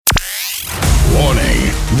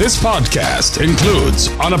This podcast includes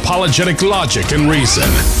unapologetic logic and reason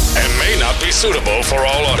and may not be suitable for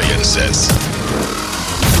all audiences.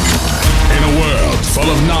 In a world full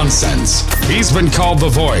of nonsense, he's been called the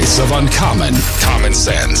voice of uncommon common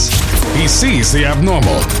sense. He sees the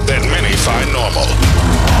abnormal that many find normal.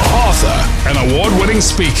 Author and award-winning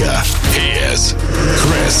speaker, he is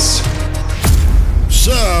Chris.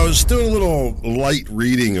 So, I was doing a little light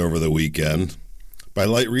reading over the weekend. By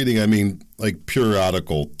light reading, I mean like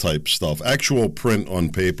periodical type stuff. Actual print on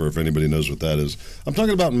paper, if anybody knows what that is. I'm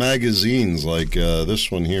talking about magazines like this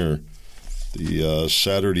one here, the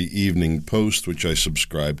Saturday Evening Post, which I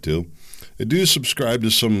subscribe to. I do subscribe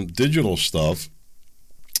to some digital stuff.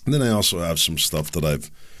 And then I also have some stuff that I've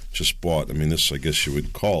just bought. I mean, this I guess you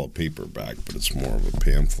would call a paperback, but it's more of a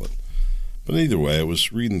pamphlet. But either way, I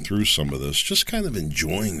was reading through some of this, just kind of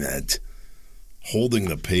enjoying that, holding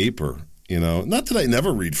the paper. You know, not that I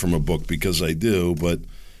never read from a book, because I do, but,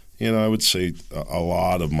 you know, I would say a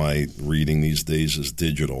lot of my reading these days is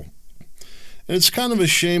digital. And it's kind of a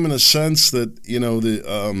shame in a sense that, you know,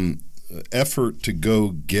 the effort to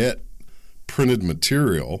go get printed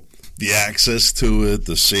material, the access to it,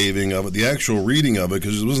 the saving of it, the actual reading of it,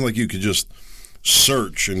 because it wasn't like you could just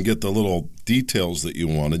search and get the little details that you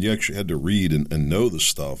wanted. You actually had to read and know the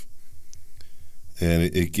stuff. And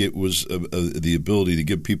it was the ability to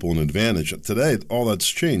give people an advantage. Today, all that's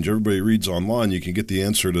changed. Everybody reads online. You can get the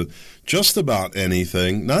answer to just about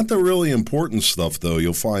anything. Not the really important stuff, though.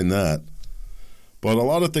 You'll find that. But a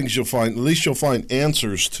lot of things you'll find, at least you'll find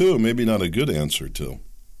answers to, maybe not a good answer to.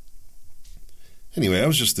 Anyway, I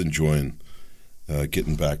was just enjoying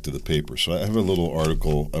getting back to the paper. So I have a little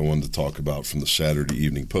article I wanted to talk about from the Saturday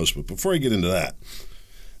Evening Post. But before I get into that,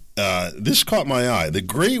 this caught my eye. The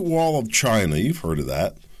Great Wall of China, you've heard of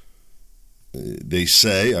that. They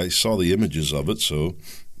say, I saw the images of it, so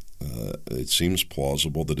it seems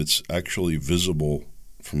plausible that it's actually visible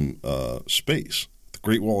from space. The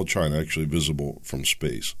Great Wall of China actually visible from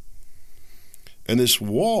space. And this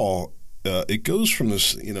wall, it goes from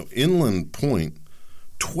this, inland point,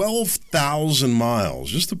 12,000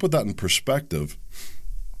 miles. Just to put that in perspective,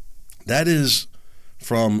 that is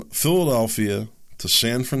from Philadelphia to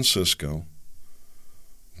San Francisco,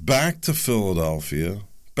 back to Philadelphia,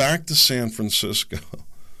 back to San Francisco,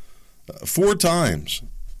 4 times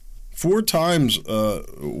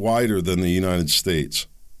wider than the United States.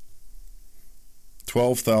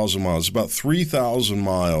 12,000 miles, about 3,000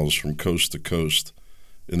 miles from coast to coast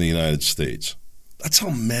in the United States. That's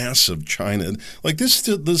how massive China, like this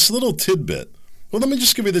little tidbit. Well, let me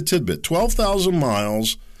just give you the tidbit. 12,000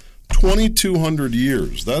 miles, 2,200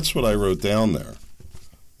 years. That's what I wrote down there.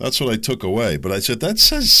 That's what I took away. But I said, that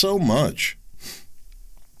says so much.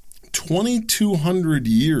 2,200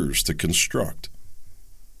 years to construct.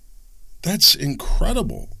 That's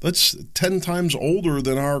incredible. That's 10 times older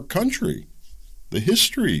than our country. The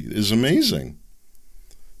history is amazing.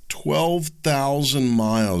 12,000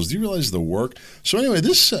 miles. Do you realize the work? So anyway,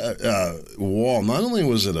 this wall, not only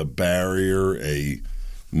was it a barrier, a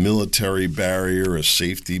military barrier, a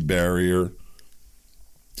safety barrier,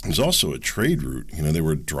 it was also a trade route. They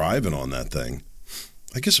were driving on that thing.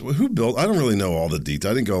 I guess who built? I don't really know all the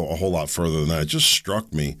details. I didn't go a whole lot further than that. It just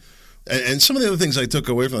struck me. And some of the other things I took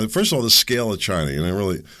away from it, first of all, the scale of China. I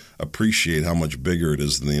really appreciate how much bigger it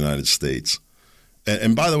is than the United States.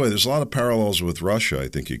 And by the way, there's a lot of parallels with Russia, I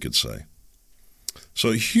think you could say. So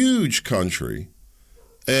a huge country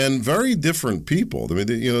and very different people. I mean,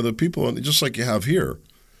 the people, just like you have here.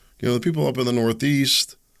 The people up in the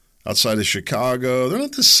Northeast, outside of Chicago, they're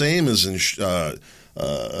not the same as in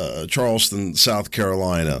Charleston, South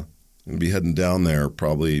Carolina. I'm going to be heading down there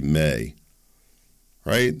probably May,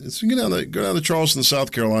 right? So you go down to Charleston,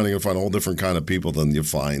 South Carolina, you're going to find a whole different kind of people than you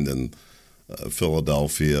find in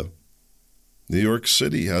Philadelphia. New York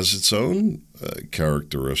City has its own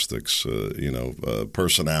characteristics,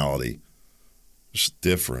 personality. It's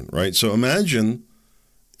different, right? So imagine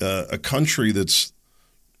a country that's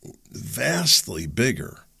vastly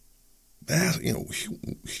bigger.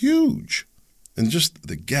 Huge, and just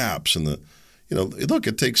the gaps and look,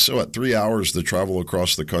 it takes 3 hours to travel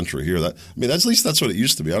across the country here. At least that's what it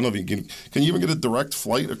used to be. I don't know if you can you even get a direct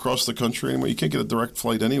flight across the country anymore? You can't get a direct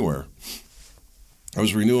flight anywhere. I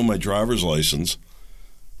was renewing my driver's license,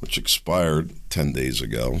 which expired 10 days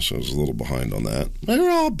ago, so I was a little behind on that. We're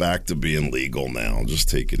all back to being legal now. Just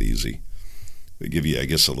take it easy. They give you, I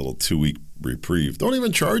guess, a little 2-week reprieve. Don't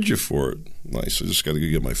even charge you for it. Nice. I just got to go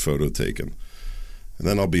get my photo taken. And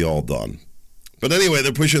then I'll be all done. But anyway,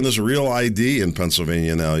 they're pushing this real ID in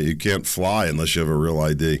Pennsylvania now. You can't fly unless you have a real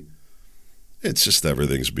ID. It's just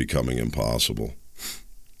everything's becoming impossible.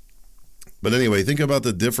 But anyway, think about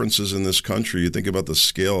the differences in this country. You think about the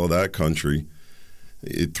scale of that country.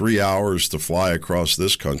 3 hours to fly across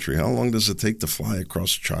this country. How long does it take to fly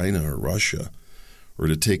across China or Russia, or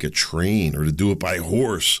to take a train, or to do it by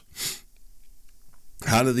horse?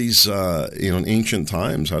 How do these, in ancient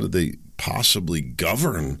times, how did they possibly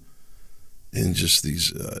govern in just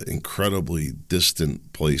these incredibly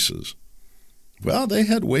distant places? Well, they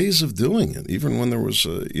had ways of doing it, even when there was,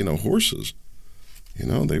 horses.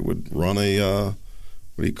 They would run a,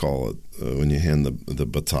 what do you call it, when you hand the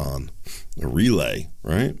baton? A relay,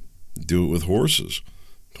 right? Do it with horses,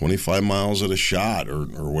 25 miles at a shot,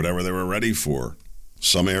 or whatever they were ready for.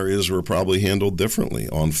 Some areas were probably handled differently,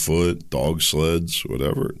 on foot, dog sleds,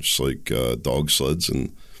 whatever. Just like dog sleds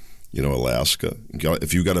in, Alaska.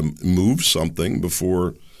 If you got to move something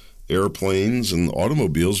before airplanes and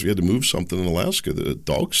automobiles, if you had to move something in Alaska, the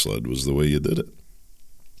dog sled was the way you did it.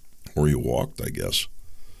 Or you walked, I guess.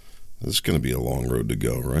 It's going to be a long road to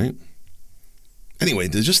go, right? Anyway,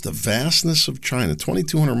 there's just the vastness of China,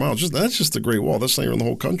 2,200 miles. That's just the Great Wall. That's not even the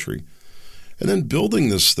whole country. And then building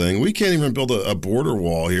this thing, we can't even build a border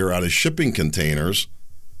wall here out of shipping containers.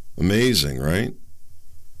 Amazing, right?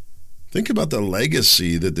 Think about the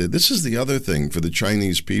legacy this is the other thing for the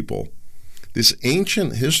Chinese people. This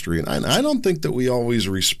ancient history, and I don't think that we always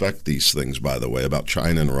respect these things, by the way, about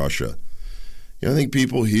China and Russia. I think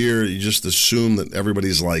people here, you just assume that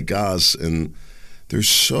everybody's like us, and there's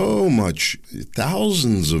so much,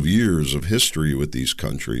 thousands of years of history with these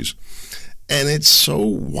countries, and it's so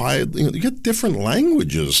wide. You get different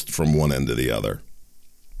languages from one end to the other.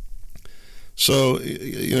 So,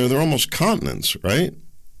 they're almost continents, right?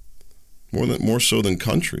 More so than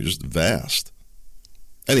countries, just vast.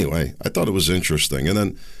 Anyway, I thought it was interesting. And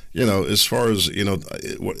then, as far as,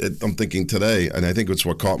 I'm thinking today, and I think it's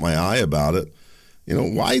what caught my eye about it,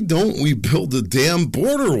 why don't we build a damn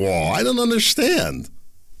border wall? I don't understand.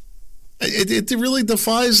 It really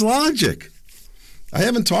defies logic. I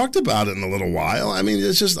haven't talked about it in a little while. I mean,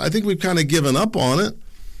 it's just, I think we've kind of given up on it.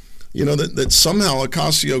 That somehow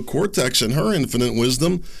Ocasio-Cortez in her infinite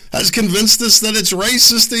wisdom has convinced us that it's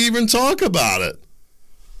racist to even talk about it.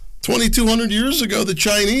 2,200 years ago, the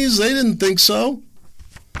Chinese, they didn't think so.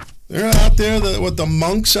 They're out there, the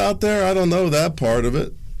monks out there, I don't know that part of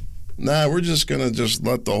it. Nah, we're just going to just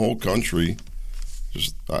let the whole country,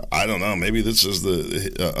 I don't know, maybe this is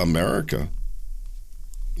the America,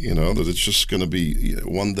 that it's just going to be,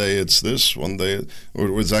 one day it's this, one day,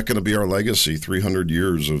 or is that going to be our legacy, 300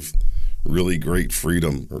 years of really great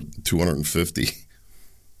freedom, or 250?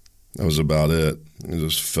 That was about it. It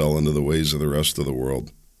just fell into the ways of the rest of the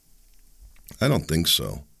world. I don't think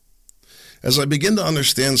so. As I begin to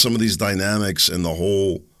understand some of these dynamics in the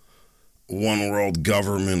whole one world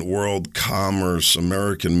government, world commerce,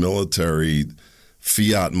 American military,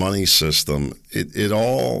 fiat money system, it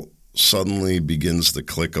all suddenly begins to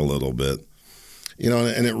click a little bit.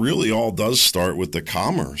 And it really all does start with the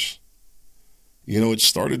commerce. It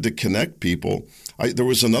started to connect people. There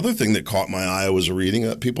was another thing that caught my eye I was reading.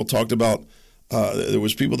 People talked about, there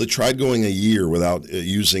was people that tried going a year without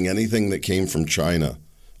using anything that came from China.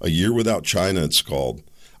 A year without China, it's called.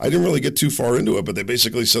 I didn't really get too far into it, but they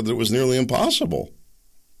basically said that it was nearly impossible.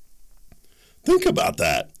 Think about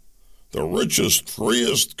that. The richest,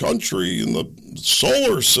 freest country in the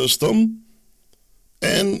solar system,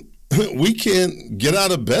 and we can't get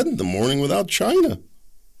out of bed in the morning without China.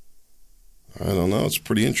 I don't know. It's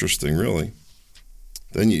pretty interesting, really.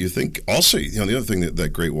 Then you think, also, the other thing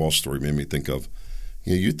that Great Wall story made me think of,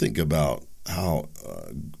 you think about how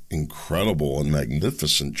incredible and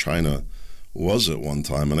magnificent China was at one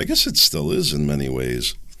time, and I guess it still is in many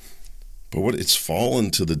ways. But it's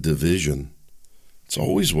fallen to the division. It's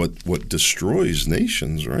always what destroys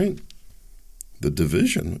nations, right? The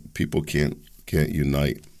division. People can't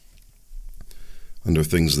unite under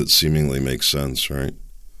things that seemingly make sense, right?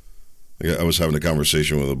 I was having a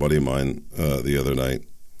conversation with a buddy of mine the other night.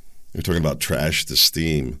 We were talking about trash to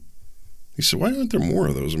steam. He said, why aren't there more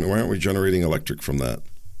of those? I mean, why aren't we generating electric from that?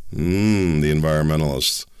 The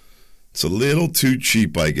environmentalists. It's a little too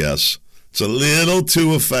cheap, I guess. It's a little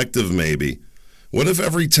too effective, maybe. What if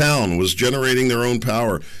every town was generating their own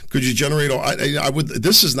power? Could you generate all? I would.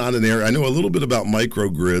 This is not an area. I know a little bit about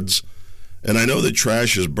microgrids, and I know that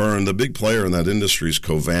trash is burned. The big player in that industry is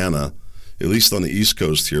Covanta, at least on the East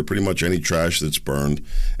Coast here. Pretty much any trash that's burned,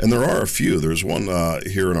 and there are a few. There's one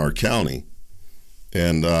here in our county,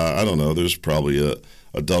 and I don't know. There's probably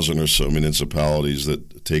a dozen or so municipalities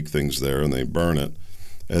that take things there and they burn it.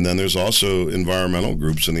 And then there's also environmental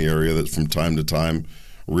groups in the area that from time to time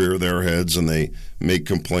rear their heads and they make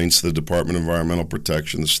complaints to the Department of Environmental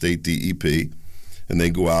Protection, the state DEP, and they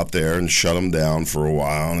go out there and shut them down for a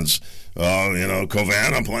while, and it's,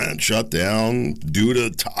 Covanta plant shut down due to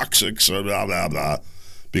toxics, blah, blah, blah,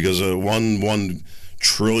 because one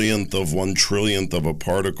trillionth of a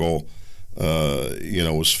particle,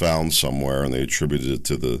 was found somewhere, and they attributed it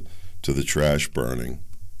to the trash burning.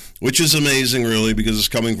 Which is amazing, really, because it's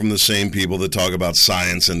coming from the same people that talk about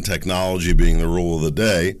science and technology being the rule of the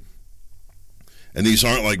day. And these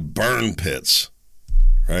aren't like burn pits,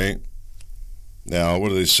 right? Now, what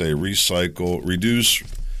do they say? Recycle, reduce,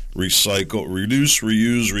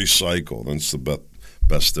 reuse, recycle. That's the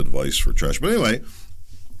best advice for trash. But anyway,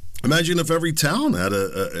 imagine if every town had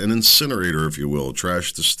an incinerator, if you will,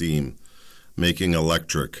 trash to steam, making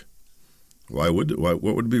electric. What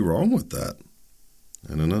would be wrong with that?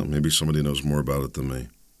 I don't know. Maybe somebody knows more about it than me.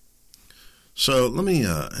 So let me,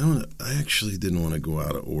 I actually didn't want to go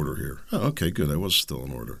out of order here. Oh, okay, good. I was still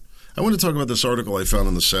in order. I want to talk about this article I found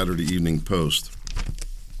in the Saturday Evening Post.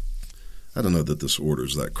 I don't know that this order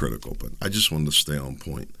is that critical, but I just wanted to stay on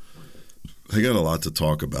point. I got a lot to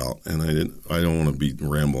talk about, and I don't want to be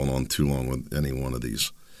rambling on too long with any one of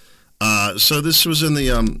these. So this was in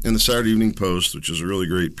the Saturday Evening Post, which is a really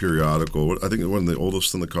great periodical. I think one of the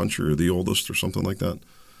oldest in the country, or the oldest, or something like that.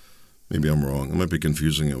 Maybe I'm wrong. I might be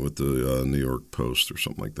confusing it with the New York Post or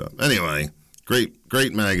something like that. Anyway,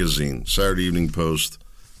 great magazine, Saturday Evening Post.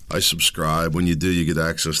 I subscribe. When you do, you get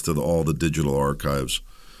access to all the digital archives,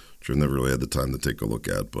 which I've never really had the time to take a look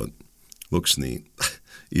at, but looks neat.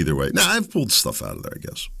 Either way. Now, I've pulled stuff out of there, I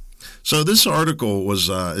guess. So this article was,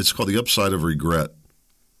 it's called The Upside of Regret.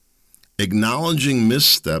 Acknowledging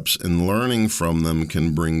missteps and learning from them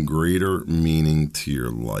can bring greater meaning to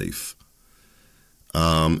your life.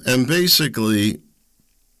 And basically,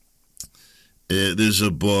 there's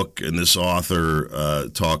a book, and this author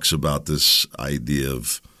talks about this idea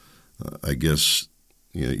of, I guess,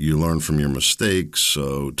 you learn from your mistakes,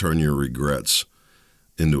 so turn your regrets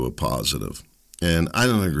into a positive. And I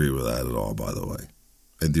don't agree with that at all, by the way.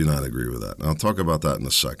 I do not agree with that. And I'll talk about that in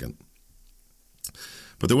a second.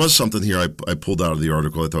 But there was something here I pulled out of the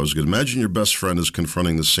article I thought was good. Imagine your best friend is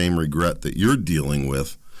confronting the same regret that you're dealing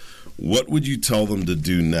with. What would you tell them to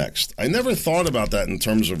do next? I never thought about that in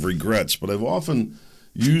terms of regrets, but I've often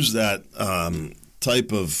used that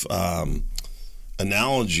type of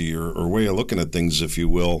analogy or way of looking at things, if you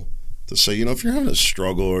will, to say, if you're having a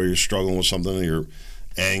struggle or you're struggling with something or you're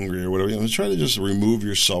angry or whatever, try to just remove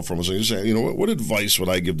yourself from it. So you say, what advice would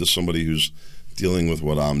I give to somebody who's dealing with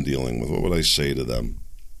what I'm dealing with? What would I say to them?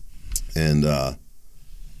 And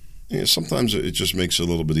sometimes it just makes it a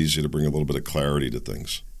little bit easier to bring a little bit of clarity to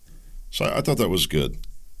things. So I thought that was good.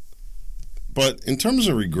 But in terms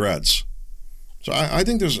of regrets, so I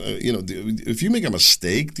think there's, if you make a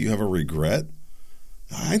mistake, do you have a regret?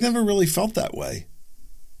 I never really felt that way.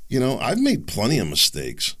 I've made plenty of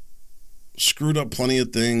mistakes, screwed up plenty of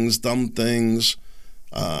things, dumb things,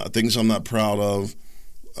 things I'm not proud of,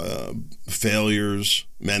 failures,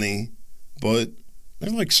 many, but they're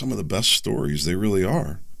like some of the best stories. They really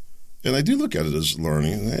are. And I do look at it as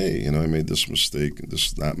learning. Hey, I made this mistake,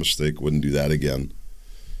 that mistake, wouldn't do that again.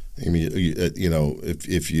 I mean,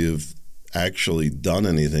 if you've actually done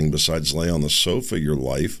anything besides lay on the sofa your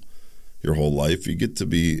whole life, you get to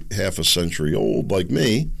be half a century old like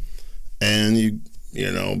me, and you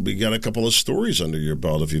got a couple of stories under your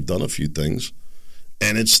belt if you've done a few things,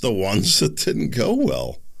 and it's the ones that didn't go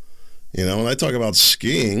well. When I talk about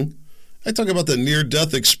skiing, I talk about the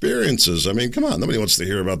near-death experiences. I mean, come on, nobody wants to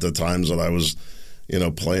hear about the times that I was,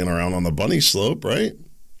 playing around on the bunny slope, right?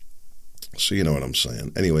 So you know what I'm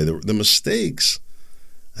saying. Anyway, the mistakes,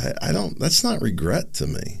 that's not regret to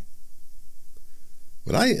me.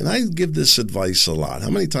 But I give this advice a lot.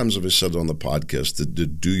 How many times have I said on the podcast to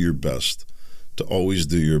do your best, to always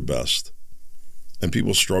do your best? And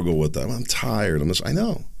people struggle with that. I'm tired. I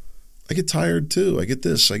know. I get tired too. I get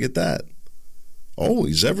this. I get that.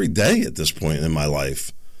 Always, every day at this point in my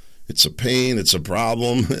life. It's a pain, it's a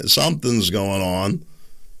problem, something's going on.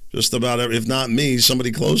 Just about if not me,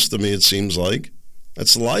 somebody close to me, it seems like.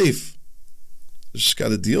 That's life. You just got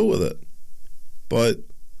to deal with it. But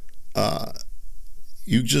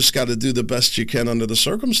you just got to do the best you can under the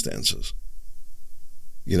circumstances.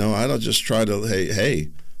 I don't just try to, hey,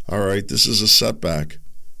 all right, this is a setback.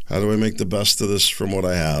 How do I make the best of this from what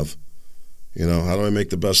I have? How do I make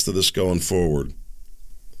the best of this going forward?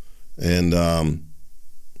 And,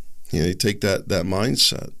 you take that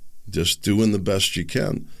mindset, just doing the best you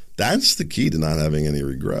can. That's the key to not having any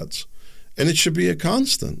regrets. And it should be a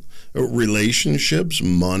constant. Relationships,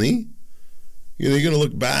 money. You're going to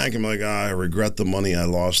look back and be like, I regret the money I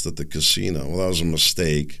lost at the casino. Well, that was a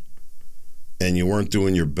mistake. And you weren't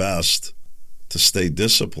doing your best to stay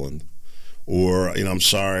disciplined. Or, I'm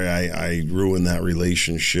sorry I ruined that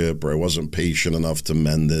relationship, or I wasn't patient enough to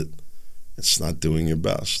mend it. It's not doing your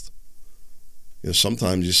best.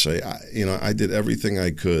 Sometimes you say, I did everything I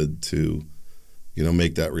could to,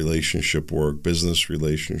 make that relationship work, business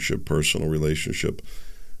relationship, personal relationship.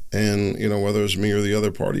 And, whether it's me or the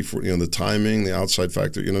other party, for the timing, the outside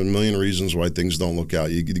factor, a million reasons why things don't look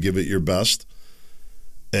out. You give it your best,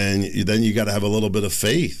 and then you got to have a little bit of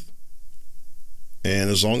faith.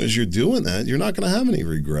 And as long as you're doing that, you're not going to have any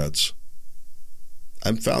regrets.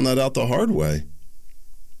 I found that out the hard way.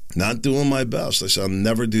 Not doing my best. I said, I'll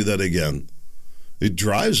never do that again. It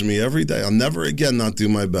drives me every day. I'll never again not do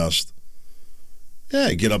my best. Yeah,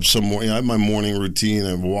 I get up some morning. I have my morning routine.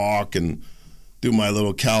 I walk and do my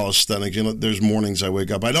little calisthenics. There's mornings I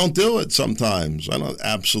wake up. I don't do it sometimes. I don't have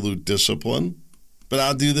absolute discipline. But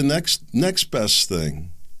I'll do the next best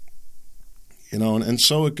thing. And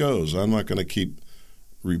so it goes. I'm not going to keep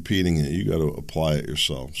repeating it. You got to apply it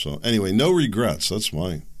yourself. So anyway, no regrets. That's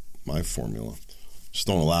my formula. Just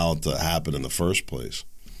don't allow it to happen in the first place.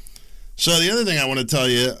 So the other thing I want to tell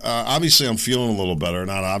you, obviously I'm feeling a little better.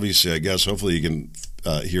 Not obviously, I guess. Hopefully you can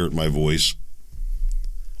hear it in my voice.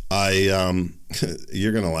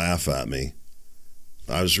 You're going to laugh at me.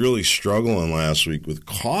 I was really struggling last week with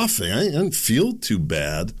coughing. I didn't feel too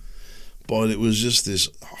bad, but it was just this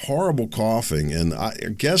horrible coughing, and I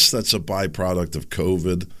guess that's a byproduct of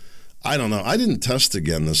COVID. I don't know. I didn't test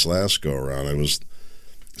again this last go-around. I was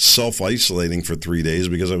self-isolating for 3 days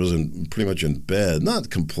because I was pretty much in bed, not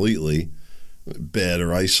completely bed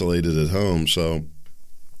or isolated at home, so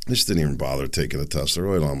I just didn't even bother taking a test. I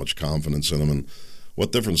really don't have much confidence in them, and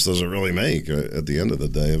what difference does it really make at the end of the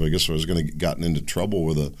day? If I guess I was going to gotten into trouble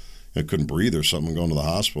with I couldn't breathe or something, going to the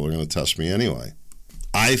hospital, they're going to test me anyway.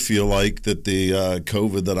 I feel like that the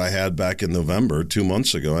COVID that I had back in November, 2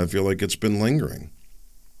 months ago, I feel like it's been lingering.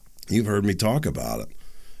 You've heard me talk about it.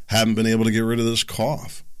 Haven't been able to get rid of this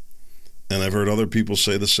cough. And I've heard other people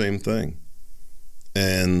say the same thing.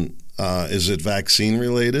 And is it vaccine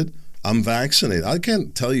related? I'm vaccinated. I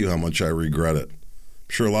can't tell you how much I regret it. I'm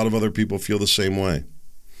sure a lot of other people feel the same way.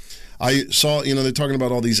 I saw, they're talking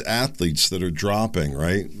about all these athletes that are dropping,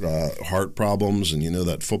 right? Heart problems, and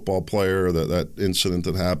that football player, that incident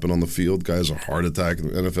that happened on the field, guy has a heart attack in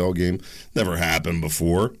the NFL game. Never happened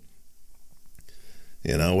before.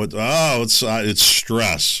 It's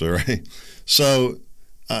stress, all right? So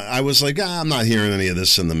I was like, I'm not hearing any of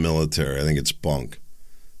this in the military. I think it's bunk.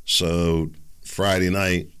 So Friday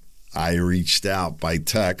night, I reached out by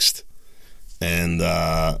text and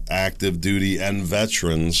active duty and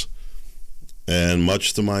veterans. And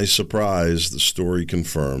much to my surprise, the story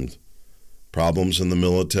confirmed. Problems in the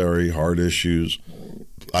military, heart issues.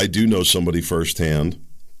 I do know somebody firsthand.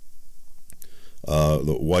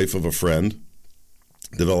 The wife of a friend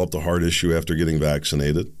developed a heart issue after getting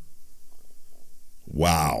vaccinated.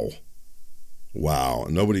 Wow.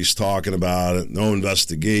 Nobody's talking about it. No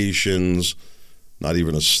investigations. Not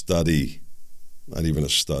even a study.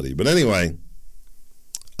 But anyway,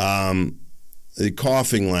 the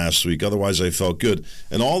coughing last week, otherwise I felt good.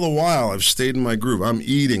 And all the while, I've stayed in my groove. I'm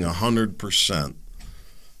eating 100%.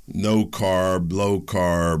 No carb, low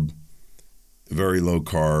carb, very low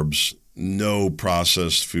carbs, no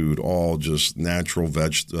processed food, all just natural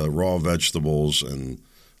raw vegetables and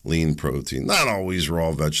lean protein. Not always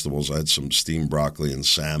raw vegetables. I had some steamed broccoli and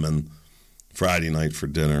salmon Friday night for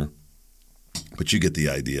dinner. But you get the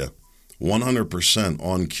idea. 100%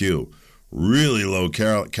 on cue. Really low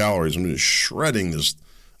calories. I'm just shredding this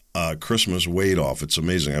Christmas weight off. It's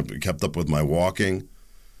amazing. I've kept up with my walking.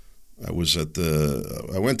 I went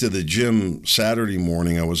to the gym Saturday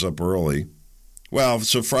morning. I was up early. Well,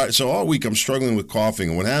 so all week I'm struggling with coughing.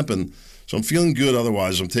 And what happened, so I'm feeling good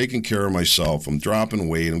otherwise. I'm taking care of myself. I'm dropping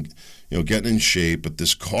weight. I'm getting in shape. But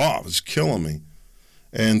this cough is killing me.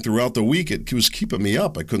 And throughout the week, it was keeping me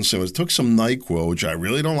up. I couldn't sleep. I took some NyQuil, which I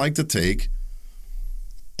really don't like to take.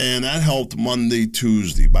 And that helped Monday,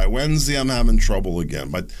 Tuesday. By Wednesday, I'm having trouble again.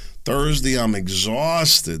 By Thursday, I'm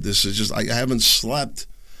exhausted. This is just, I haven't slept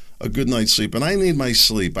a good night's sleep. And I need my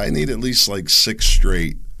sleep. I need at least like 6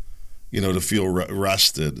 straight, to feel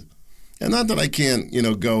rested. And not that I can't,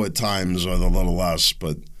 go at times with a little less,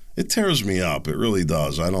 but it tears me up. It really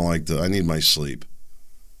does. I need my sleep.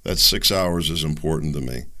 That 6 hours is important to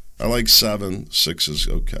me. I like 7. 6 is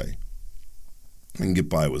okay. I can get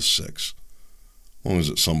by with 6. As long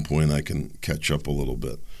as at some point I can catch up a little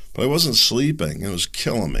bit. But I wasn't sleeping. It was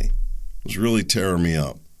killing me. It was really tearing me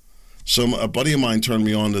up. So a buddy of mine turned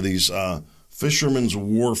me on to these Fisherman's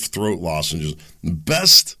Wharf throat lozenges.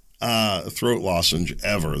 Best throat lozenge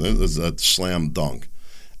ever. That's a slam dunk.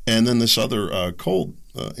 And then this other cold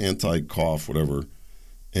anti-cough, whatever.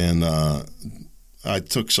 And I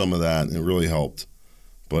took some of that, and it really helped.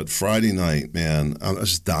 But Friday night, man, I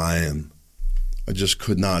was dying. I just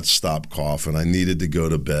could not stop coughing. I needed to go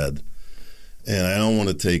to bed. And I don't want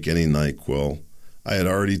to take any NyQuil. I had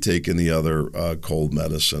already taken the other cold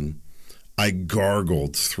medicine. I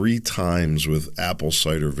gargled 3 times with apple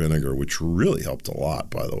cider vinegar, which really helped a lot,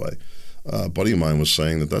 by the way. A buddy of mine was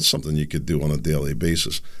saying that that's something you could do on a daily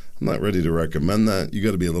basis. I'm not ready to recommend that. You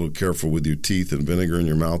got to be a little careful with your teeth and vinegar in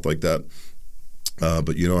your mouth like that.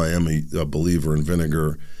 But, I am a believer in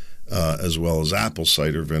vinegar as well as apple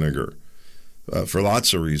cider vinegar for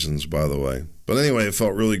lots of reasons, by the way. But anyway, it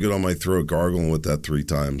felt really good on my throat gargling with that 3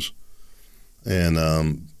 times. And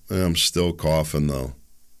I'm still coughing, though.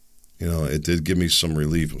 It did give me some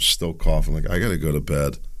relief. I'm still coughing. Like, I got to go to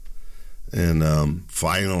bed. And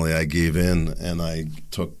finally, I gave in, and I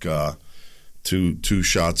took two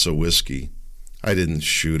shots of whiskey. I didn't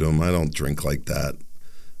shoot them. I don't drink like that.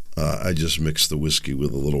 I just mixed the whiskey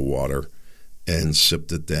with a little water and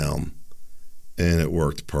sipped it down. And it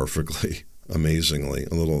worked perfectly, amazingly.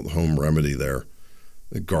 A little home remedy there.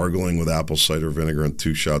 Gargling with apple cider vinegar and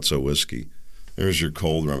 2 shots of whiskey. There's your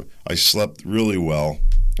cold remedy. I slept really well.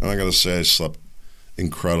 I'm not going to say I slept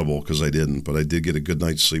incredible because I didn't, but I did get a good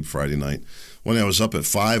night's sleep Friday night. When I was up at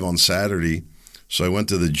 5 on Saturday, so I went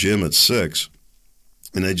to the gym at 6,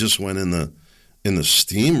 and I just went in the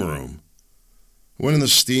steam room. I went in the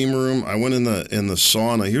steam room. I went in the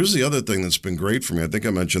sauna. Here's the other thing that's been great for me. I think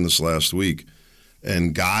I mentioned this last week.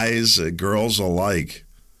 And guys, girls alike,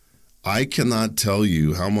 I cannot tell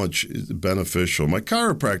you how much it's beneficial. My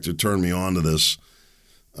chiropractor turned me on to this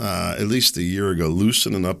at least a year ago,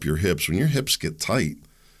 loosening up your hips. When your hips get tight,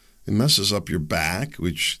 it messes up your back,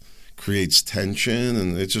 which creates tension,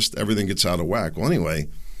 and it just everything gets out of whack. Well, anyway,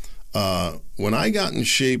 when I got in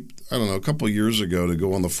shape, I don't know, a couple of years ago to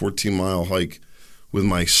go on the 14-mile hike with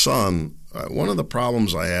my son, one of the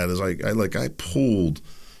problems I had is I pulled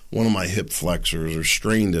one of my hip flexors or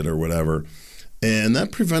strained it or whatever, and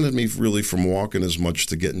that prevented me really from walking as much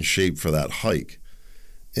to get in shape for that hike.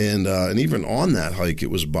 And even on that hike, it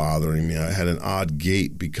was bothering me. I had an odd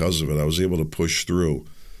gait because of it. I was able to push through.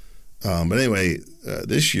 But anyway,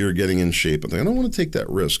 this year, getting in shape, I think I don't want to take that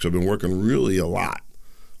risk. I've been working really a lot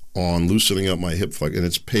on loosening up my hip flex, and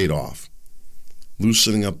it's paid off.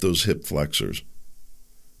 Loosening up those hip flexors.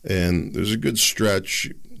 And there's a good stretch.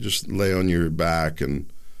 Just lay on your back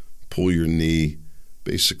and pull your knee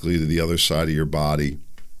basically to the other side of your body.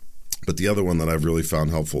 But the other one that I've really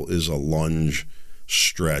found helpful is a lunge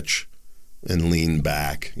stretch and lean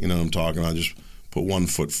back. You know what I'm talking about? Just put one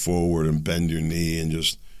foot forward and bend your knee and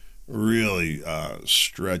just really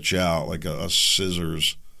stretch out like a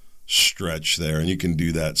scissors stretch there. And you can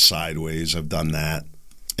do that sideways. I've done that.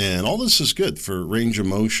 And all this is good for range of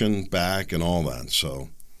motion, back, and all that. So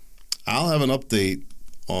I'll have an update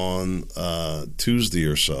on Tuesday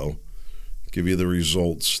or so. Give you the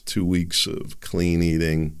results, 2 weeks of clean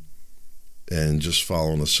eating and just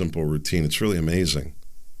following a simple routine. It's really amazing.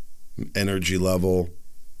 Energy level,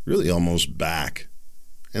 really almost back.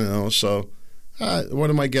 So what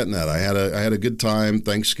am I getting at? I had a good time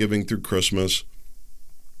Thanksgiving through Christmas.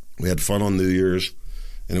 We had fun on New Year's,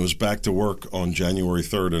 and it was back to work on January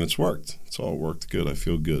 3rd, and it's worked. It's all worked good. I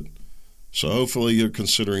feel good. So hopefully you're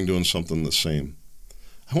considering doing something the same.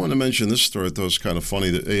 I want to mention this story. I thought it was kind of funny.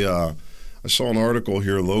 That I saw an article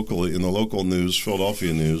here locally in the local news,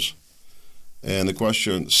 Philadelphia News, and the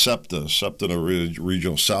question, SEPTA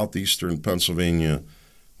Regional Southeastern Pennsylvania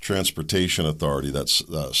Transportation Authority, that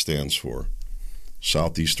stands for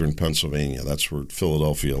Southeastern Pennsylvania. That's where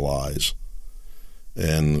Philadelphia lies.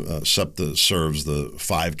 And SEPTA serves the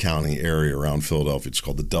 5-county area around Philadelphia. It's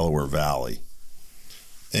called the Delaware Valley.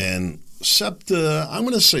 And SEPTA, I'm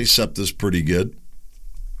going to say SEPTA's pretty good.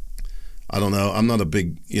 I don't know. I'm not a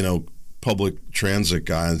big, public transit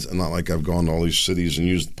guy. It's not like I've gone to all these cities and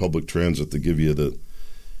used public transit to give you the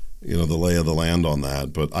lay of the land on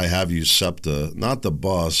that. But I have used SEPTA, not the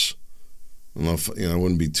bus. I don't know if, I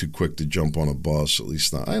wouldn't be too quick to jump on a bus, at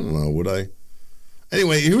least not. I don't know, would I?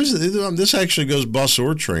 Anyway, this actually goes bus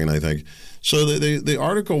or train, I think. So the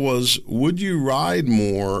article was, would you ride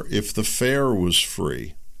more if the fare was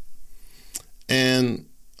free? And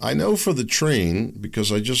I know for the train,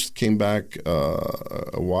 because I just came back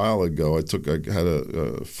a while ago. I had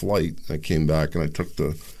a flight. I came back and I took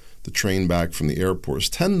the train back from the airport. It's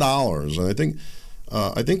 $10, and I think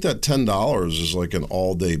that $10 is like an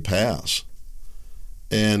all-day pass,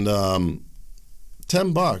 and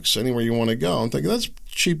 $10 anywhere you want to go. I'm thinking that's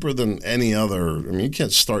cheaper than any other. I mean, you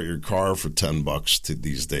can't start your car for $10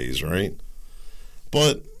 these days, right?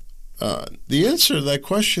 But the answer to that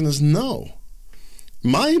question is no.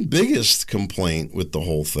 My biggest complaint with the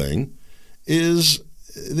whole thing is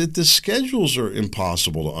that the schedules are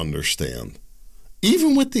impossible to understand,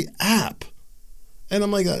 even with the app. And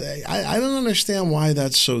I'm like, I don't understand why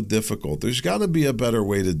that's so difficult. There's got to be a better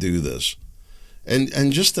way to do this.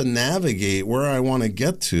 And just to navigate where I want to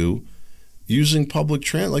get to using public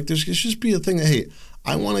transit. Like, there should just be a thing that, hey,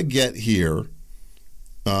 I want to get here.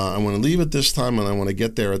 I want to leave at this time, and I want to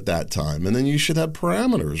get there at that time. And then you should have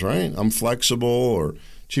parameters, right? I'm flexible or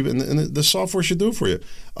cheap, and the software should do it for you.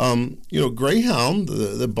 Greyhound,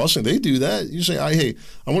 the busing, they do that. You say, hey,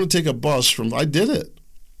 I want to take a bus from, I did it.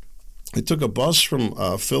 I took a bus from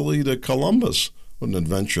Philly to Columbus. What an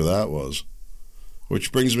adventure that was.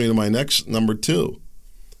 Which brings me to my next number 2.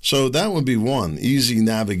 So that would be one, easy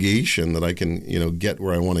navigation that I can, get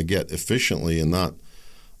where I want to get efficiently and not,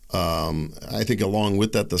 I think along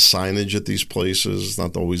with that, the signage at these places is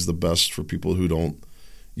not always the best for people who don't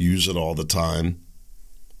use it all the time.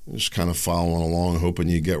 Just kind of following along, hoping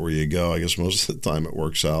you get where you go. I guess most of the time it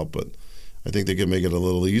works out, but I think they could make it a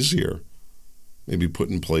little easier. Maybe put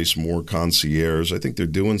in place more concierge. I think they're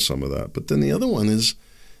doing some of that. But then the other one is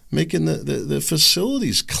making the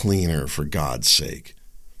facilities cleaner, for God's sake.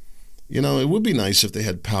 It would be nice if they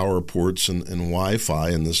had power ports and Wi-Fi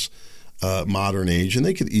in this modern age, and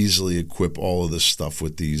they could easily equip all of this stuff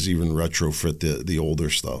with these, even retrofit the older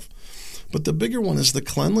stuff. But the bigger one is the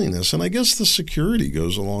cleanliness, and I guess the security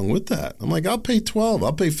goes along with that. I'm like, I'll pay $12,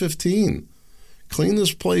 I'll pay $15. Clean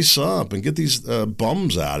this place up and get these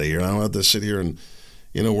bums out of here. I don't have to sit here and,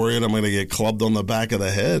 worried I'm going to get clubbed on the back of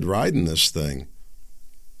the head riding this thing.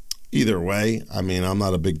 Either way, I mean, I'm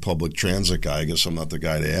not a big public transit guy. I guess I'm not the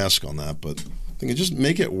guy to ask on that, but I think just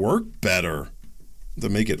make it work better. To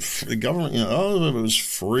make it the government, it was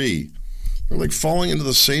free. We're like falling into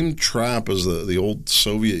the same trap as the old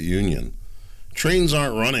Soviet Union. Trains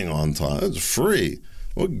aren't running on time. It's free.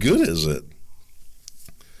 What good is it?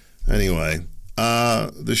 Anyway.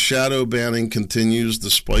 The shadow banning continues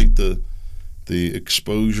despite the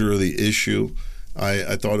exposure of the issue.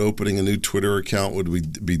 I thought opening a new Twitter account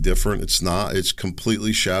would be different. It's not. It's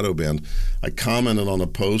completely shadow banned. I commented on a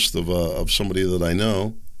post of somebody that I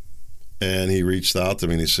know, and he reached out to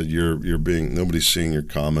me and he said, nobody's seeing your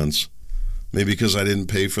comments. Maybe because I didn't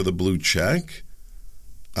pay for the blue check?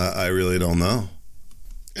 I really don't know.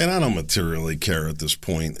 And I don't materially care at this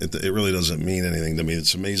point. It really doesn't mean anything to me.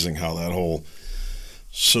 It's amazing how that whole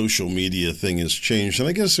social media thing has changed. And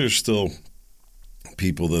I guess there's still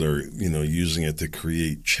people that are, using it to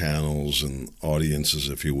create channels and audiences,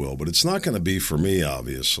 if you will. But it's not going to be for me,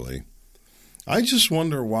 obviously. I just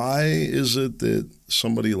wonder, why is it that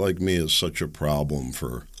somebody like me is such a problem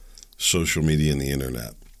for social media and the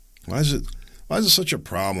internet? Why is it such a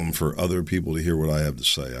problem for other people to hear what I have to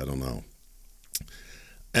say? I don't know.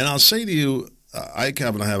 And I'll say to you, I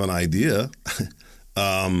have an idea.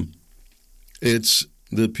 It's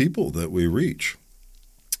the people that we reach.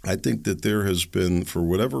 I think that there has been, for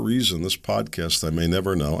whatever reason, this podcast, I may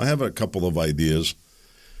never know. I have a couple of ideas.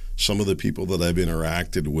 Some of the people that I've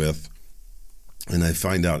interacted with, and I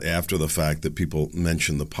find out after the fact that people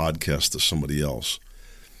mention the podcast to somebody else.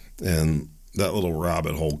 And that little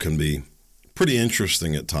rabbit hole can be pretty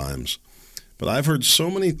interesting at times. But I've heard so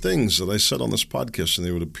many things that I said on this podcast and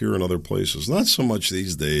they would appear in other places. Not so much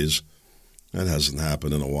these days. That hasn't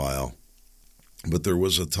happened in a while. But there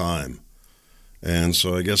was a time. And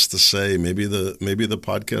so I guess to say maybe the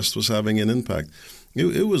podcast was having an impact.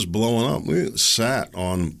 It was blowing up. We sat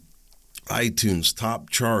on iTunes top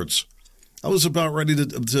charts. I was about ready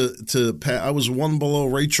to I was one below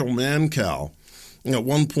Rachel Mancow. At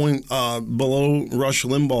one point below Rush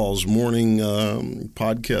Limbaugh's morning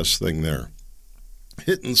podcast thing there.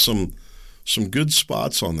 Hitting some good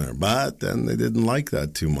spots on there. But then they didn't like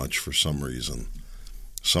that too much for some reason.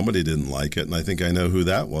 Somebody didn't like it, and I think I know who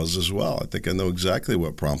that was as well. I think I know exactly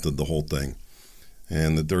what prompted the whole thing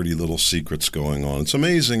and the dirty little secrets going on. It's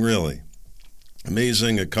amazing, really.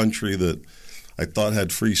 Amazing, a country that I thought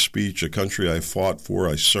had free speech, a country I fought for,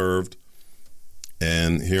 I served,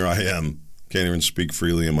 and here I am. Can't even speak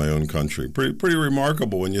freely in my own country. Pretty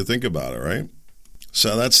remarkable when you think about it, right?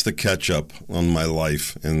 So that's the catch-up on my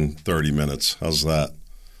life in 30 minutes. How's that?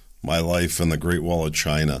 My life and the Great Wall of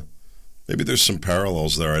China. Maybe there's some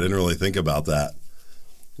parallels there. I didn't really think about that.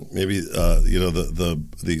 Maybe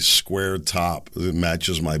the square top that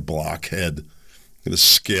matches my blockhead, the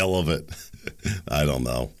scale of it. I don't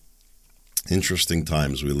know. Interesting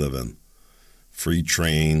times we live in. Free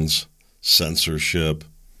trains, censorship.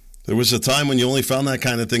 There was a time when you only found that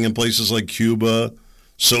kind of thing in places like Cuba,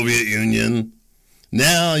 Soviet Union.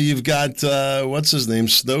 Now you've got, what's his name,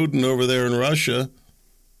 Snowden over there in Russia,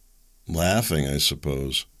 laughing, I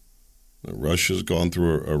suppose. Russia's gone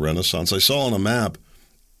through a renaissance. I saw on a map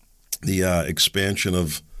the expansion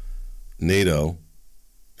of NATO,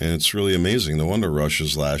 and it's really amazing. No wonder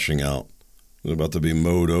Russia's lashing out. They're about to be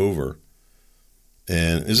mowed over.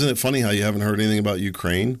 And isn't it funny how you haven't heard anything about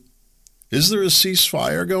Ukraine? Is there a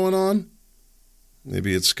ceasefire going on?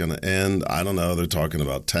 Maybe it's going to end. I don't know. They're talking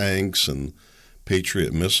about tanks and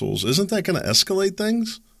Patriot missiles. Isn't that going to escalate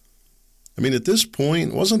things? I mean, at this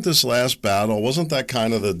point, wasn't this last battle, wasn't that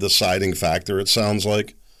kind of the deciding factor, it sounds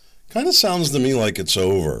like? Kind of sounds to me like it's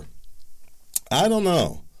over. I don't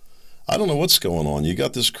know. I don't know what's going on. You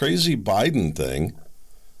got this crazy Biden thing.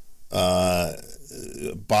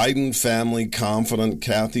 Biden family confidant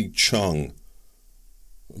Kathy Chung.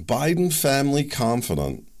 Biden family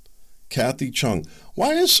confidant Kathy Chung.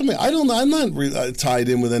 Why is somebody? I don't know. I'm not tied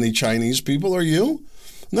in with any Chinese people. Are you?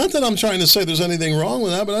 Not that I'm trying to say there's anything wrong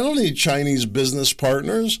with that, but I don't need Chinese business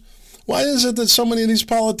partners. Why is it that so many of these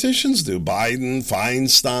politicians do? Biden,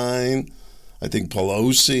 Feinstein, I think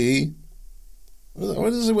Pelosi.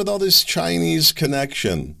 What is it with all this Chinese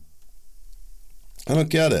connection? I don't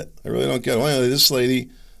get it. I really don't get it. Well, anyway, this lady,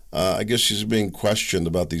 I guess she's being questioned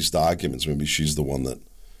about these documents. Maybe she's the one that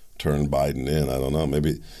turned Biden in. I don't know.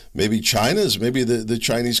 Maybe China's, maybe the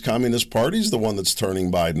Chinese Communist Party's the one that's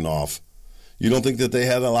turning Biden off. You don't think that they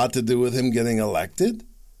had a lot to do with him getting elected?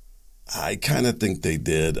 I kind of think they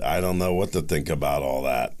did. I don't know what to think about all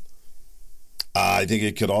that. I think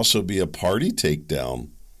it could also be a party takedown.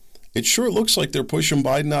 It sure looks like they're pushing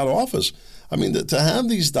Biden out of office. I mean, to have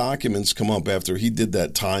these documents come up after he did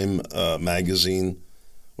that Time magazine,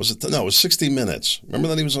 it was 60 Minutes. Remember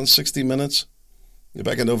that he was on 60 Minutes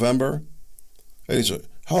back in November? And he said,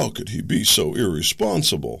 how could he be so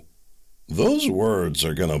irresponsible? Those words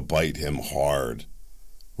are going to bite him hard,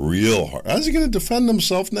 real hard. How's he going to defend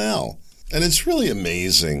himself now? And it's really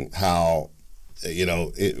amazing how,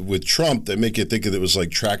 with Trump, they make you think it was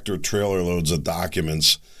like tractor trailer loads of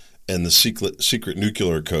documents and the secret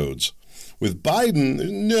nuclear codes. With Biden, there's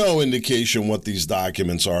no indication what these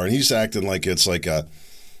documents are, and he's acting like it's like a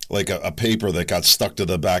paper that got stuck to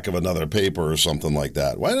the back of another paper or something like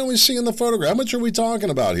that. Why don't we see in the photograph? How much are we talking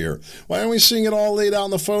about here? Why aren't we seeing it all laid out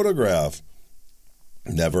in the photograph?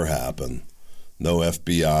 Never happened. No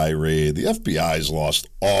FBI raid. The FBI's lost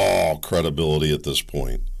all credibility at this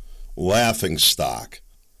point. Laughing stock.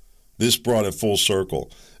 This brought it full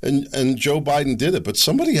circle. And Joe Biden did it, but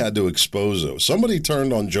somebody had to expose it. Somebody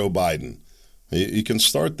turned on Joe Biden. You can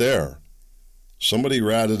start there. Somebody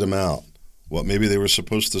ratted him out. What, maybe they were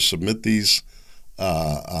supposed to submit these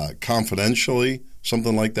confidentially,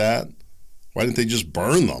 something like that? Why didn't they just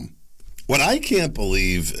burn them? What I can't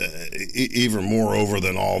believe, even more over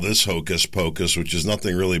than all this hocus pocus, which is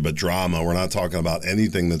nothing really but drama, we're not talking about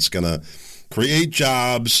anything that's going to create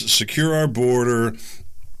jobs, secure our border,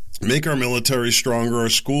 make our military stronger, our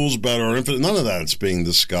schools better, none of that's being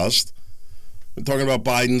discussed. We're talking about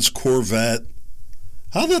Biden's Corvette.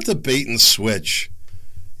 How about the bait and switch?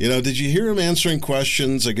 Did you hear him answering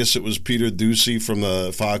questions? I guess it was Peter Doocy from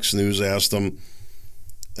the Fox News asked him,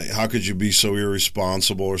 how could you be so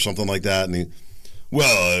irresponsible or something like that? And it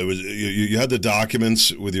was you had the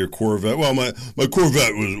documents with your Corvette. Well, my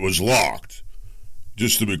Corvette was locked.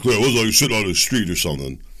 Just to be clear, it wasn't like sitting on the street or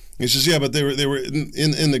something. He says, yeah, but they were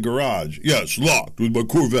in the garage. Yeah, it's locked with my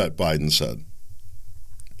Corvette, Biden said.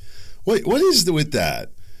 Wait, what is with that?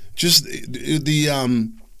 Just the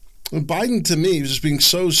Biden, to me, was just being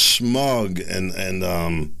so smug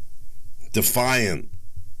and defiant.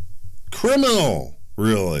 Criminal,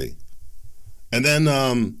 really. And then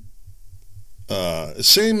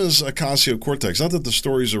same as Ocasio-Cortez. Not that the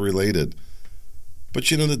stories are related. But,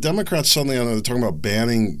 the Democrats suddenly, they're talking about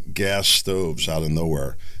banning gas stoves out of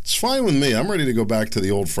nowhere. It's fine with me. I'm ready to go back to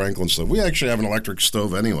the old Franklin stove. We actually have an electric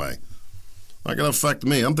stove anyway. Not going to affect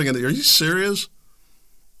me. I'm thinking, are you serious?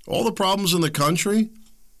 All the problems in the country?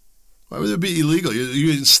 Why would it be illegal?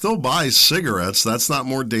 You can still buy cigarettes. That's not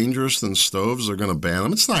more dangerous than stoves. They're going to ban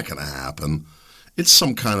them. It's not going to happen. It's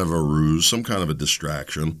some kind of a ruse, some kind of a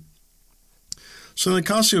distraction. So the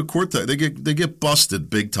Ocasio-Cortez, they get busted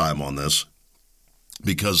big time on this.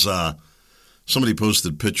 Because somebody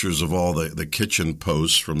posted pictures of all the kitchen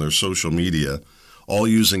posts from their social media, all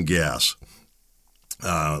using gas.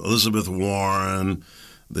 Elizabeth Warren,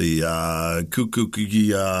 the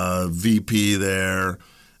VP there,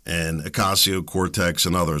 and Ocasio-Cortez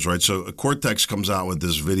and others, right? So Cortez comes out with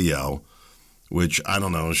this video, which, I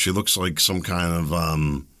don't know, she looks like some kind of, I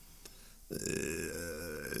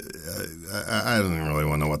don't really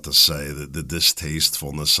want to know what to say, the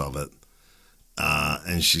distastefulness of it.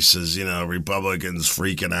 And she says, Republicans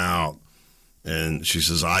freaking out. And she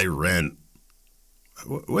says, I rent.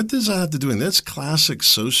 What does that have to do with it? That's classic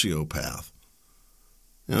sociopath.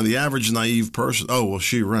 The average naive person, oh, well,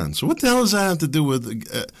 she rents. So what the hell does that have to do with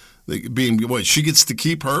being, what, she gets to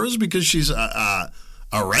keep hers because she's a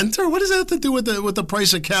renter? What does that have to do with the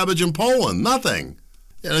price of cabbage in Poland? Nothing.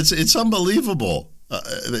 It's unbelievable.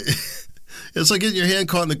 It's like getting your hand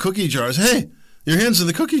caught in the cookie jars. Hey, your hand's in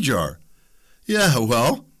the cookie jar. Yeah,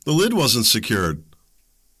 well, the lid wasn't secured.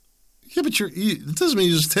 Yeah, but it doesn't mean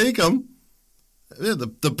you just take them. Yeah,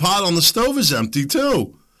 the pot on the stove is empty,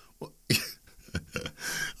 too.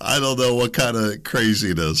 I don't know what kind of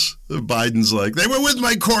craziness. Biden's like, they were with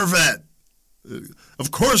my Corvette.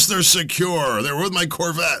 Of course they're secure. They were with my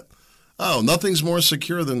Corvette. Oh, nothing's more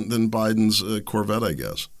secure than Biden's Corvette, I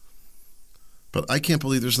guess. But I can't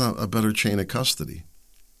believe there's not a better chain of custody.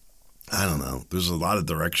 I don't know. There's a lot of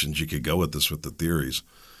directions you could go with this, with the theories.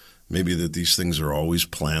 Maybe that these things are always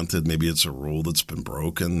planted. Maybe it's a rule that's been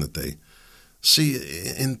broken. That they see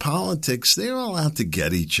in politics, they're all out to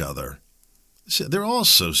get each other. They're all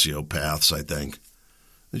sociopaths, I think.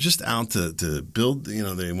 They're just out to build.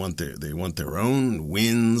 They want their own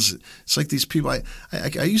wins. It's like these people.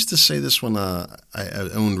 I used to say this when I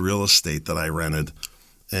owned real estate that I rented,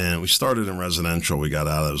 and we started in residential. We got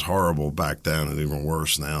out. It was horrible back then, and even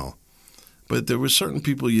worse now. But there were certain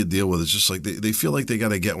people you deal with. It's just like they feel like they got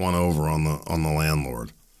to get one over on the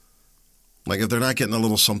landlord. Like if they're not getting a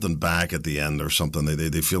little something back at the end or something,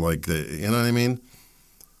 they feel like you know what I mean?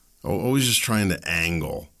 Always just trying to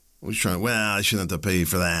angle. Always trying. Well, I shouldn't have to pay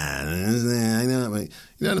for that. I know. You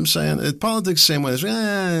know what I'm saying? Politics, same way. It's,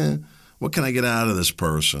 what can I get out of this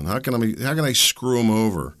person? How can I screw him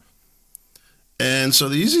over? And so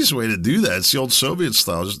the easiest way to do that, it's the old Soviet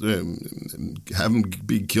style, just have them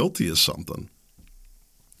be guilty of something.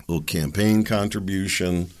 A little campaign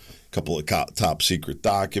contribution, a couple of top secret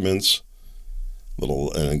documents,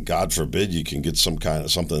 and God forbid you can get some kind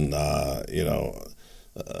of something,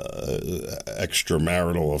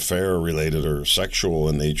 extramarital affair related or sexual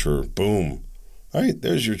in nature. Boom. All right,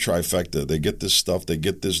 there's your trifecta. They get this stuff, they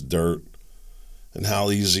get this dirt. And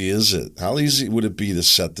how easy is it? How easy would it be to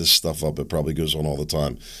set this stuff up? It probably goes on all the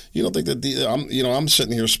time. You don't think that I'm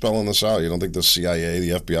sitting here spelling this out. You don't think the CIA,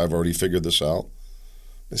 the FBI have already figured this out?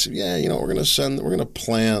 They said, yeah, we're going to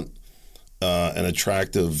plant an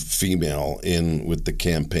attractive female in with the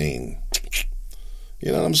campaign.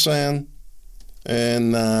 You know what I'm saying?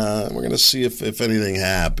 And we're going to see if anything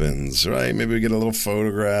happens, right? Maybe we get a little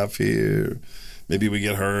photograph here. Maybe we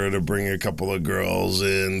get her to bring a couple of girls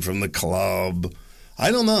in from the club.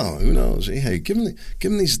 I don't know. Who knows? Hey, give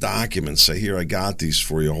them these documents. Say, here, I got these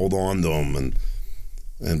for you. Hold on to them.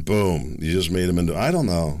 And boom, you just made them into... I don't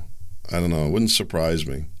know. It wouldn't surprise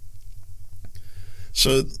me.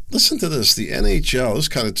 So listen to this. The NHL, this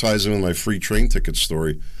kind of ties in with my free train ticket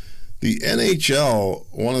story. The NHL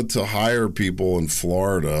wanted to hire people in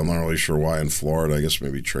Florida. I'm not really sure why in Florida. I guess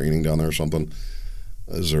maybe training down there or something.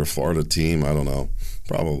 Is there a Florida team? I don't know.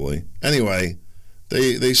 Probably. Anyway,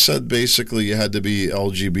 they said basically you had to be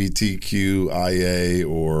LGBTQIA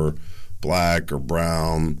or black or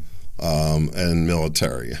brown and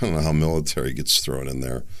military. I don't know how military gets thrown in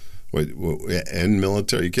there. Wait, and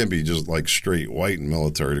military? You can't be just like straight white and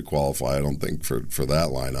military to qualify, I don't think, for that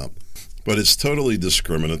lineup. But it's totally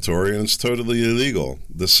discriminatory and it's totally illegal.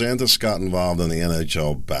 DeSantis got involved and the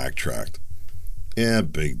NHL backtracked. Yeah,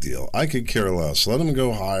 big deal. I could care less. Let them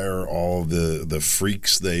go hire all the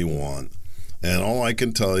freaks they want. And all I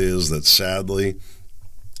can tell you is that, sadly,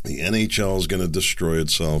 the NHL is going to destroy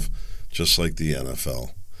itself just like the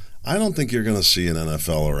NFL. I don't think you're going to see an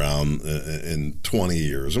NFL around in 20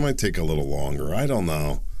 years. It might take a little longer. I don't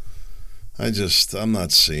know. I'm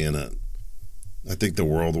not seeing it. I think the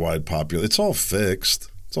worldwide population, it's all fixed.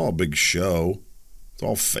 It's all a big show. It's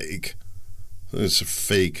all fake. It's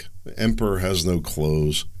fake. The emperor has no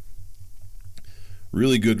clothes.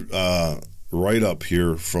 Really good write-up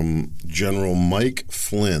here from General Mike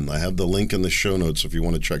Flynn. I have the link in the show notes if you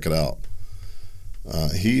want to check it out.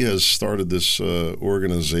 He has started this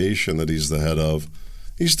organization that he's the head of.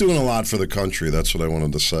 He's doing a lot for the country. That's what I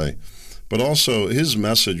wanted to say. But also, his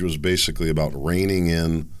message was basically about reining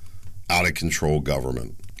in out-of-control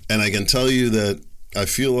government. And I can tell you that I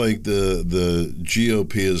feel like the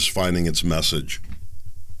GOP is finding its message.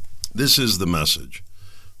 This is the message.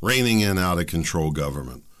 Reining in out-of-control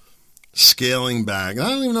government. Scaling back. I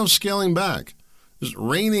don't even know scaling back. Just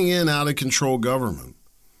reining in out-of-control government.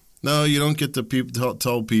 No, you don't get to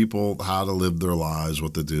tell people how to live their lives,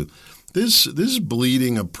 what to do. This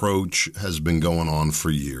bleeding approach has been going on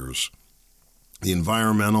for years. The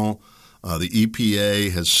environmental The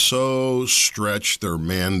EPA has so stretched their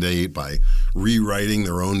mandate by rewriting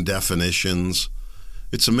their own definitions.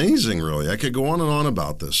 It's amazing, really. I could go on and on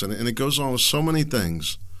about this, and it goes on with so many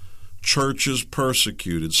things. Churches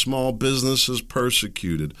persecuted, small businesses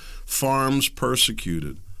persecuted, farms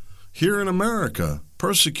persecuted. Here in America,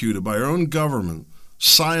 persecuted by our own government,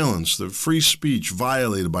 silenced, the free speech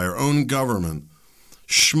violated by our own government.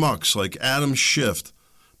 Schmucks like Adam Schiff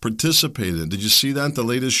participated. Did you see that, the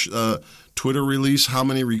latest Twitter release, how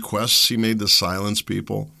many requests he made to silence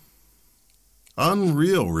people?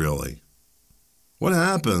 Unreal, really. What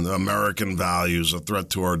happened? American values, a threat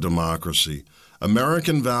to our democracy.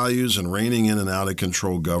 American values and reining in and out of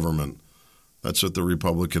control government. That's what the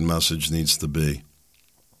Republican message needs to be.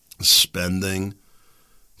 Spending.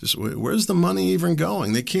 Just where's the money even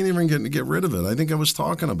going? They can't even get rid of it. I think I was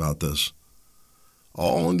talking about this.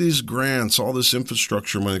 All of these grants, all this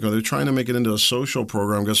infrastructure money, they're trying to make it into a social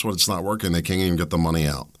program. Guess what? It's not working. They can't even get the money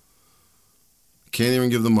out. Can't even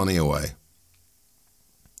give the money away.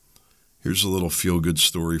 Here's a little feel-good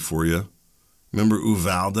story for you. Remember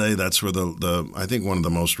Uvalde? That's where the I think one of the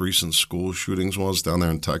most recent school shootings was, down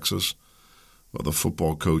there in Texas. Well, the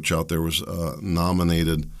football coach out there was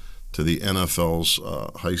nominated to the NFL's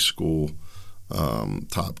high school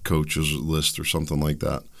top coaches list or something like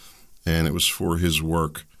that. And it was for his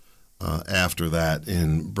work after that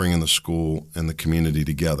in bringing the school and the community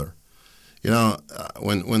together. You know,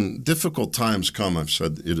 when difficult times come, I've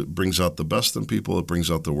said it brings out the best in people, it brings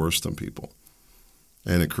out the worst in people.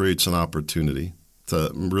 And it creates an opportunity to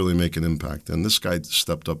really make an impact. And this guy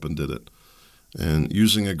stepped up and did it. And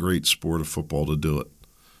using a great sport of football to do it.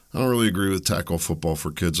 I don't really agree with tackle football for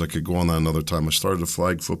kids. I could go on that another time. I started a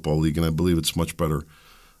flag football league, and I believe it's much better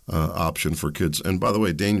option for kids. And by the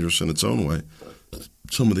way, dangerous in its own way,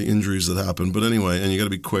 some of the injuries that happen. But anyway, and you got to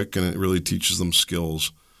be quick, and it really teaches them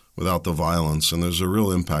skills without the violence. And there's a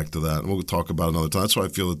real impact to that. And we'll talk about it another time. That's why I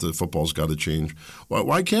feel that the football's got to change.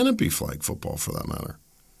 Why can't it be flag football for that matter?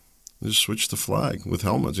 Just switch to flag with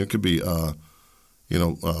helmets. It could be,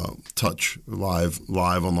 touch, live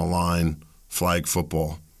on the line, flag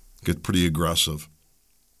football. Get pretty aggressive.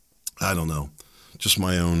 I don't know. Just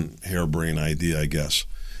my own harebrained idea, I guess.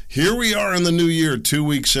 Here we are in the new year, 2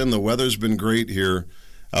 weeks in. The weather's been great here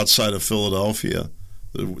outside of Philadelphia.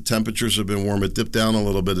 The temperatures have been warm. It dipped down a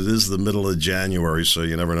little bit. It is the middle of January, so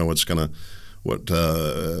you never know what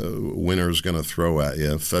winter's going to throw at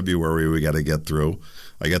you. February we got to get through.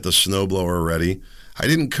 I got the snowblower ready. I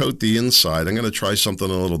didn't coat the inside. I'm going to try something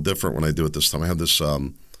a little different when I do it this time. I have this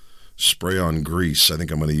spray-on grease I think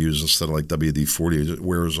I'm going to use instead of like WD-40. It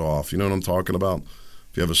wears off. You know what I'm talking about?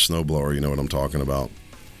 If you have a snowblower, you know what I'm talking about.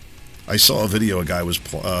 I saw a video. A guy was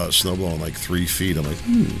snowblowing like 3 feet. I'm like,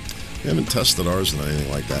 we haven't tested ours or anything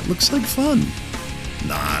like that. Looks like fun.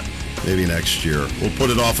 Not. Maybe next year. We'll put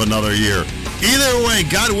it off another year. Either way,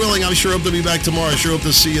 God willing, I'm sure hope to be back tomorrow. I sure hope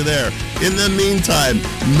to see you there. In the meantime,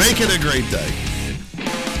 make it a great day.